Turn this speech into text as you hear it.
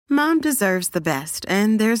Mom deserves the best,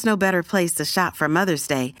 and there's no better place to shop for Mother's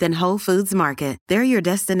Day than Whole Foods Market. They're your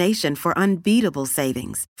destination for unbeatable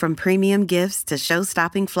savings, from premium gifts to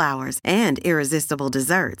show-stopping flowers and irresistible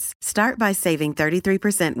desserts. Start by saving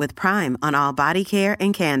 33% with Prime on all body care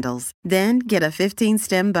and candles. Then get a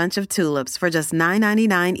 15-stem bunch of tulips for just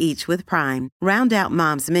 $9.99 each with Prime. Round out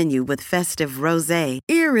Mom's menu with festive rosé,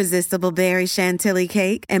 irresistible berry chantilly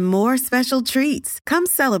cake, and more special treats. Come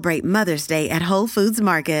celebrate Mother's Day at Whole Foods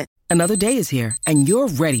Market. Another day is here, and you're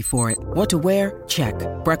ready for it. What to wear? Check.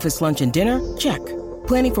 Breakfast, lunch, and dinner? Check.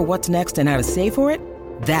 Planning for what's next and how to save for it?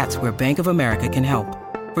 That's where Bank of America can help.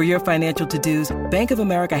 For your financial to-dos, Bank of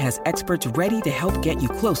America has experts ready to help get you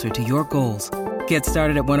closer to your goals. Get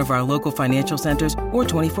started at one of our local financial centers or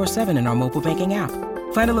 24/7 in our mobile banking app.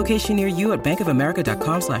 Find a location near you at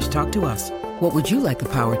bankofamerica.com/talktous. What would you like the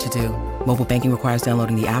power to do? Mobile banking requires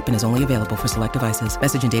downloading the app and is only available for select devices.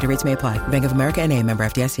 Message and data rates may apply. Bank of America N.A., member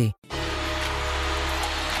FDIC.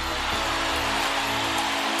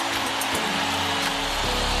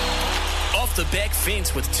 Off the Back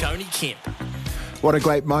Fence with Tony Kemp. What a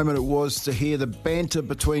great moment it was to hear the banter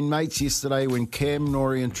between mates yesterday when Cam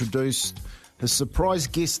Norrie introduced his surprise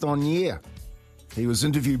guest on year. He was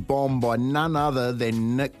interviewed bombed by none other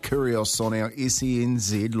than Nick Kyrgios on our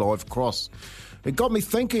SENZ live cross. It got me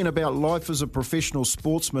thinking about life as a professional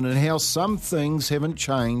sportsman and how some things haven't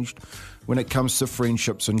changed when it comes to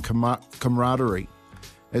friendships and camaraderie.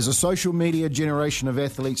 As a social media generation of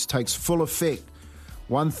athletes takes full effect,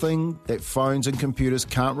 one thing that phones and computers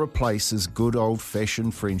can't replace is good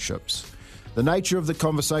old-fashioned friendships. The nature of the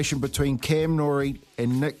conversation between Cam Norrie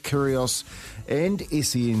and Nick Kyrgios and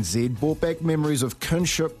SENZ brought back memories of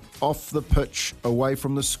kinship off the pitch, away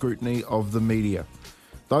from the scrutiny of the media.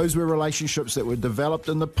 Those were relationships that were developed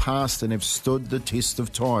in the past and have stood the test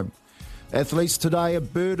of time. Athletes today are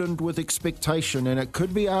burdened with expectation, and it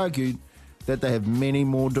could be argued that they have many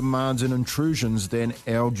more demands and intrusions than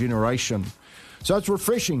our generation. So it's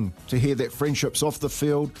refreshing to hear that friendships off the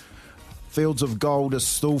field, fields of gold, are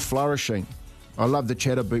still flourishing. I love the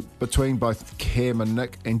chatter between both Cam and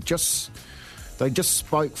Nick, and they just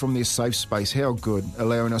spoke from their safe space. How good,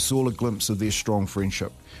 allowing us all a glimpse of their strong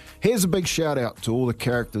friendship. Here's a big shout out to all the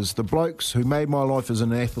characters, the blokes who made my life as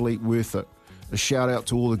an athlete worth it. A shout out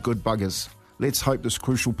to all the good buggers. Let's hope this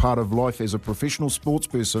crucial part of life as a professional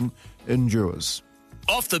sportsperson endures.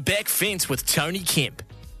 Off the Back Fence with Tony Kemp.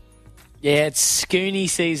 Yeah, it's Scoonie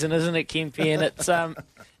season, isn't it, Kempy? And it's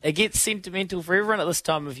it gets sentimental for everyone at this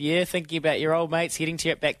time of year, thinking about your old mates, heading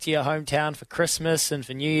back to your hometown for Christmas and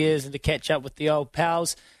for New Year's and to catch up with the old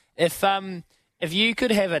pals. If you could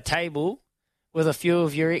have a table with a few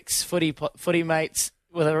of your ex-footy mates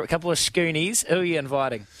with a couple of Scoonies, who are you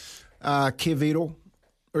inviting? Kev Edel,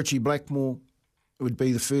 Richie Blackmore would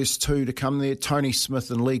be the first two to come there. Tony Smith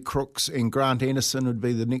and Lee Crooks and Grant Anderson would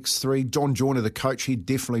be the next three. John Joyner, the coach, he'd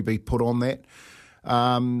definitely be put on that.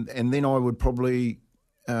 And then I would probably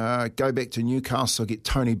go back to Newcastle, get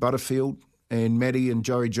Tony Butterfield and Matty and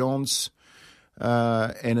Joey Johns.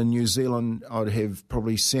 And in New Zealand, I'd have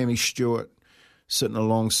probably Sammy Stewart sitting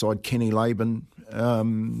alongside Kenny Laban.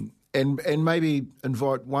 And maybe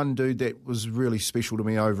invite one dude that was really special to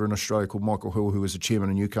me over in Australia called Michael Hill, who was the chairman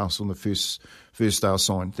of Newcastle on the first day I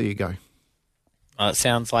signed. There you go. Oh, it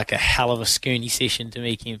sounds like a hell of a Scoonie session to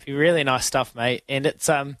me, Kempy. Really nice stuff, mate. And it's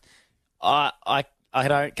I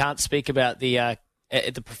can't speak about the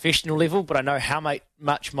at the professional level, but I know how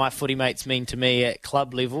much my footy mates mean to me at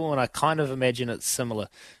club level, and I kind of imagine it's similar.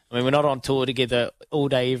 I mean, we're not on tour together all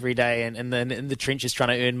day, every day, and then in the trenches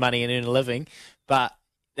trying to earn money and earn a living, but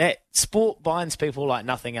that sport binds people like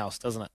nothing else, doesn't it?